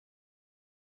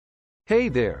Hey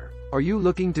there! Are you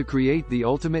looking to create the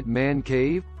ultimate man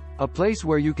cave? A place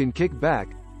where you can kick back,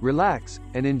 relax,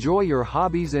 and enjoy your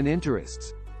hobbies and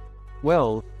interests?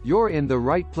 Well, you're in the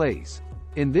right place.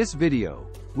 In this video,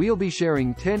 we'll be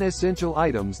sharing 10 essential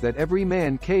items that every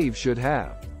man cave should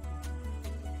have.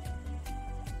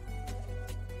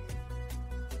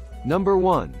 Number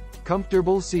 1.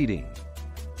 Comfortable seating.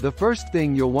 The first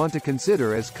thing you'll want to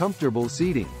consider is comfortable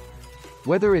seating.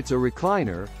 Whether it's a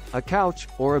recliner, a couch,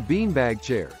 or a beanbag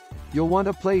chair, you'll want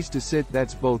a place to sit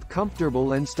that's both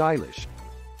comfortable and stylish.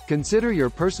 Consider your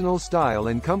personal style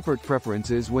and comfort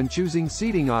preferences when choosing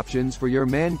seating options for your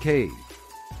man cave.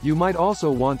 You might also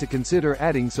want to consider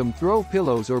adding some throw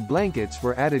pillows or blankets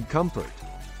for added comfort.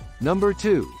 Number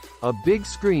 2. A big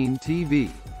screen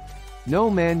TV. No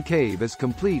man cave is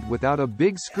complete without a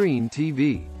big screen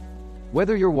TV.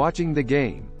 Whether you're watching the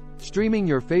game, streaming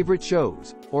your favorite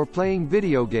shows, or playing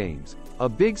video games, a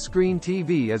big screen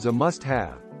TV is a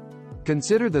must-have.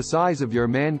 Consider the size of your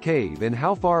man cave and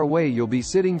how far away you'll be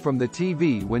sitting from the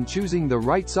TV when choosing the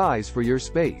right size for your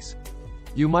space.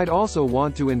 You might also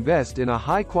want to invest in a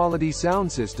high-quality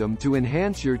sound system to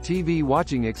enhance your TV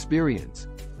watching experience.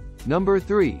 Number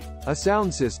 3. A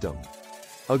sound system.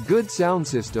 A good sound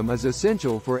system is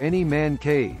essential for any man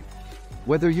cave.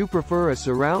 Whether you prefer a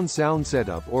surround sound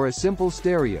setup or a simple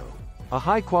stereo, a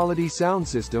high-quality sound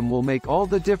system will make all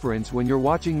the difference when you're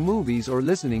watching movies or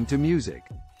listening to music.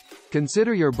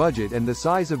 Consider your budget and the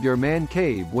size of your man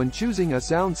cave when choosing a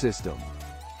sound system.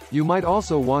 You might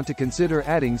also want to consider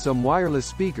adding some wireless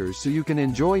speakers so you can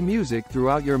enjoy music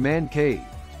throughout your man cave.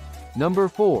 Number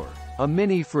 4. A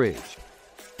mini fridge.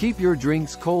 Keep your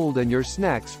drinks cold and your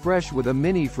snacks fresh with a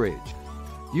mini fridge.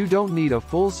 You don't need a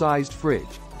full-sized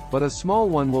fridge, but a small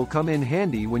one will come in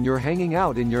handy when you're hanging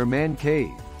out in your man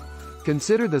cave.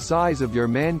 Consider the size of your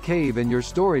man cave and your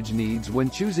storage needs when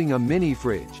choosing a mini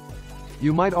fridge.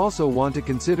 You might also want to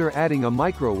consider adding a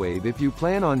microwave if you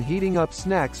plan on heating up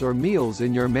snacks or meals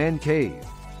in your man cave.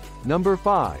 Number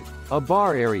 5. A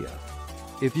bar area.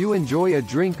 If you enjoy a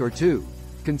drink or two,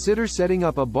 consider setting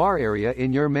up a bar area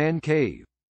in your man cave.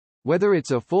 Whether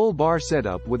it's a full bar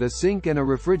setup with a sink and a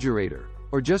refrigerator,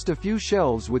 or just a few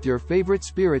shelves with your favorite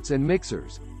spirits and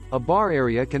mixers, a bar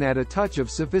area can add a touch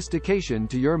of sophistication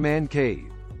to your man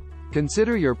cave.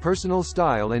 Consider your personal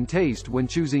style and taste when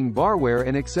choosing barware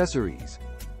and accessories.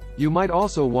 You might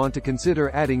also want to consider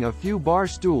adding a few bar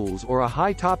stools or a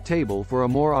high-top table for a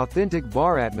more authentic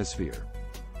bar atmosphere.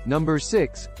 Number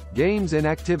 6. Games and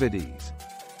activities.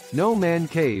 No man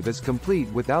cave is complete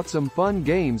without some fun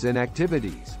games and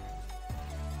activities.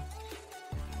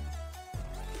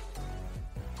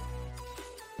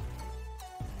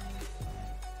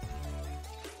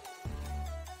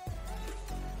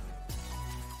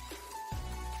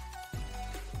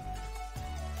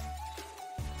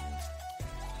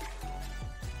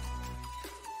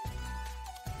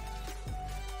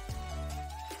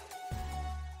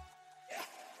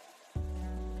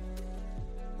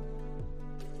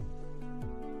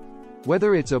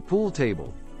 Whether it's a pool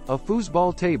table, a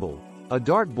foosball table, a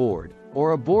dartboard,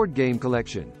 or a board game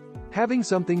collection, having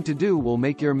something to do will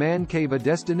make your man cave a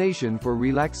destination for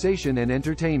relaxation and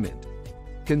entertainment.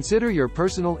 Consider your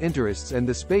personal interests and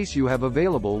the space you have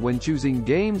available when choosing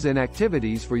games and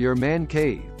activities for your man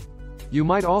cave. You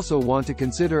might also want to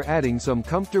consider adding some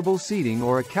comfortable seating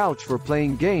or a couch for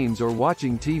playing games or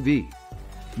watching TV.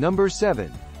 Number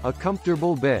 7. A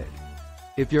comfortable bed.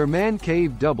 If your man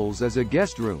cave doubles as a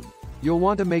guest room, you'll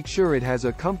want to make sure it has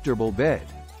a comfortable bed.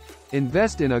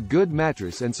 Invest in a good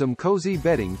mattress and some cozy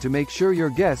bedding to make sure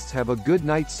your guests have a good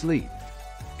night's sleep.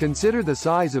 Consider the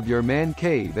size of your man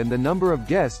cave and the number of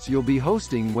guests you'll be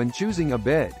hosting when choosing a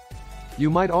bed.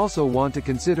 You might also want to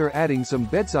consider adding some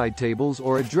bedside tables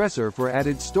or a dresser for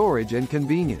added storage and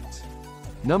convenience.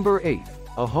 Number 8.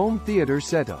 A home theater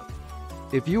setup.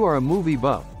 If you are a movie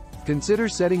buff, consider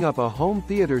setting up a home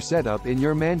theater setup in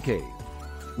your man cave.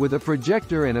 With a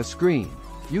projector and a screen,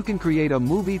 you can create a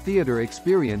movie theater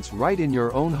experience right in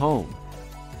your own home.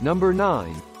 Number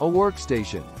 9. A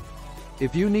workstation.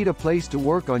 If you need a place to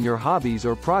work on your hobbies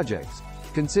or projects,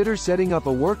 consider setting up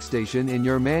a workstation in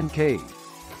your man cave.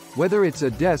 Whether it's a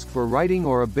desk for writing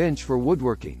or a bench for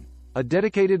woodworking, a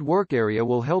dedicated work area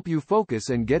will help you focus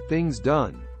and get things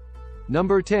done.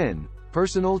 Number 10.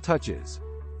 Personal touches.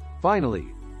 Finally,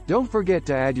 don't forget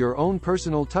to add your own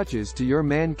personal touches to your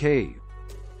man cave.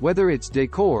 Whether it's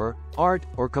decor, art,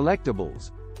 or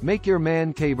collectibles, make your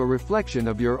man cave a reflection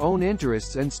of your own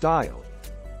interests and style.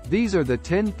 These are the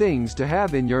 10 things to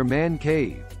have in your man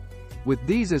cave. With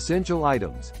these essential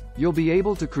items, you'll be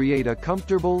able to create a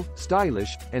comfortable,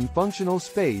 stylish, and functional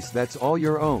space that's all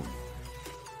your own.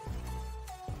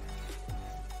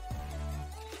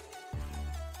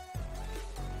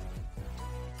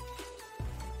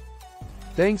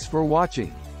 Thanks for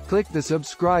watching. Click the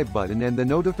subscribe button and the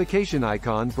notification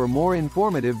icon for more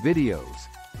informative videos.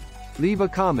 Leave a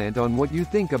comment on what you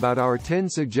think about our 10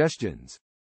 suggestions.